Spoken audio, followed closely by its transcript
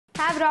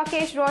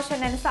Rakesh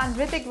Roshan and son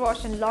Hrithik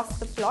Roshan lost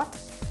the plot,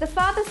 the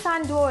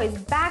father-son duo is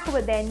back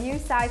with their new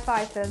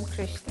sci-fi film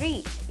Krrish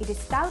 3. It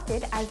is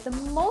touted as the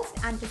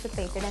most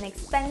anticipated and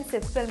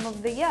expensive film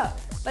of the year.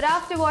 But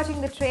after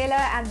watching the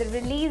trailer and the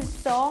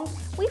released songs,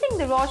 we think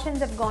the Roshans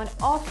have gone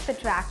off the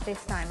track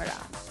this time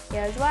around.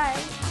 Here's why.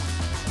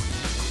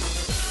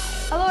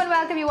 Hello and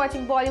welcome, you're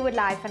watching Bollywood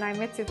Live and I'm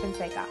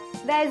wethinks.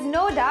 There is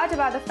no doubt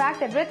about the fact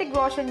that Hrithik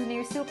Roshan's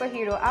new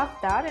superhero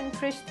Avatar in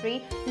Krrish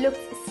 3 looks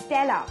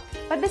stellar.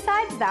 But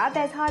besides that,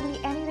 there's hardly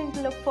anything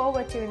to look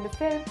forward to in the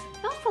film,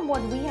 not from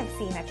what we have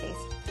seen at least.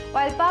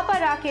 While Papa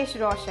Rakesh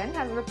Roshan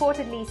has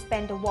reportedly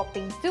spent a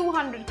whopping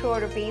 200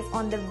 crore rupees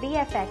on the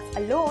VFX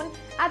alone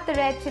at the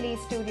Red Chilli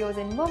Studios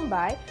in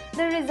Mumbai,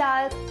 the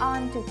results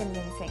aren't too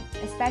convincing,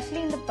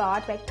 especially in the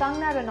part where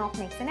Kangana Ranaut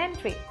makes an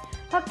entry.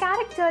 Her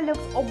character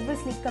looks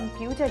obviously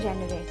computer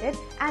generated,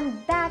 and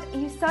that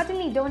you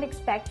certainly don't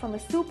expect from a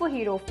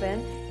superhero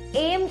film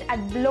aimed at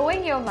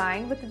blowing your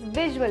mind with its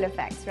visual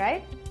effects,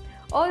 right?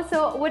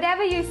 Also,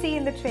 whatever you see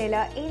in the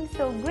trailer ain't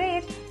so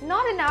great,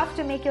 not enough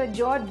to make your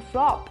jaw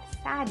drop,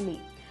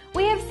 sadly.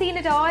 We have seen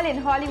it all in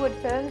Hollywood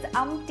films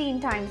umpteen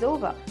times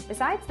over.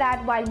 Besides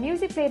that, while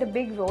music played a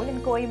big role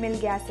in Koi Mil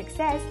Gaya's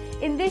success,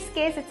 in this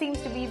case it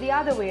seems to be the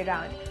other way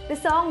around. The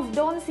songs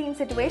don't seem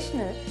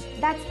situational.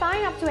 That's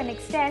fine up to an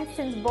extent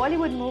since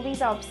Bollywood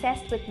movies are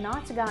obsessed with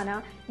Naach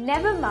Gana,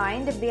 never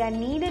mind if they are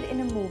needed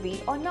in a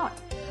movie or not.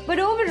 But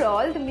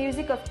overall, the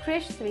music of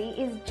Krrish 3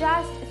 is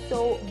just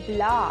so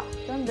blah.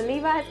 Don't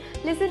believe us?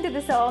 Listen to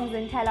the songs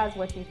and tell us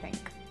what you think.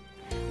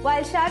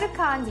 While Shah Rukh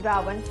Khan's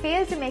RA.One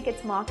failed to make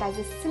its mark as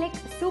a slick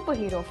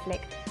superhero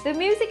flick, the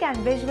music and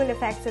visual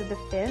effects of the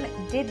film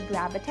did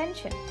grab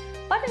attention.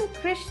 But in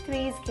Krrish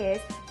 3's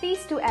case,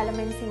 these two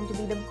elements seem to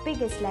be the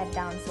biggest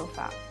letdown so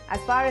far. As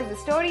far as the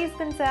story is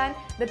concerned,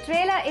 the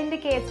trailer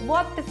indicates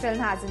what the film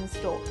has in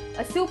store.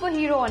 A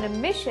superhero on a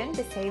mission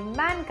to save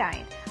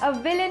mankind, a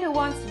villain who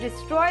wants to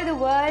destroy the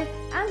world,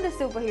 and the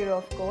superhero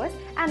of course,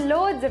 and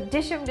loads of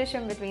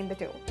dishum between the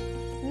two.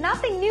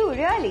 Nothing new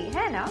really,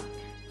 hai na?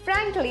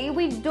 Frankly,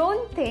 we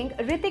don't think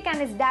Hrithik and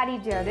his daddy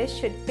dearest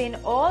should pin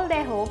all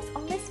their hopes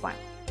on this one.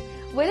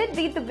 Will it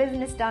beat the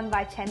business done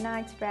by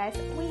Chennai Express?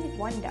 We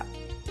wonder.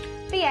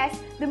 P.S.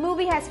 The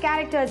movie has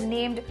characters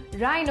named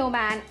Rhino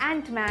Man,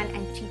 Ant-Man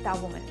and Cheetah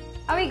Woman.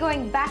 Are we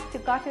going back to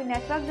Cartoon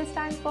Network this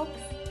time, folks?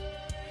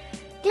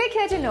 Click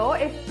here to know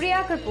if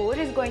Priya Kapoor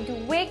is going to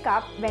wake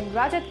up when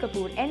Rajat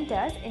Kapoor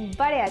enters in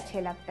Bade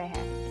Achhe Lagte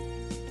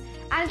Hain.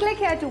 And click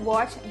here to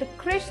watch the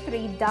Krrish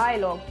 3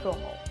 dialogue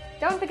promo.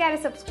 Don't forget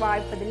to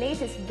subscribe for the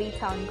latest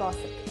B-Town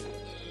gossip.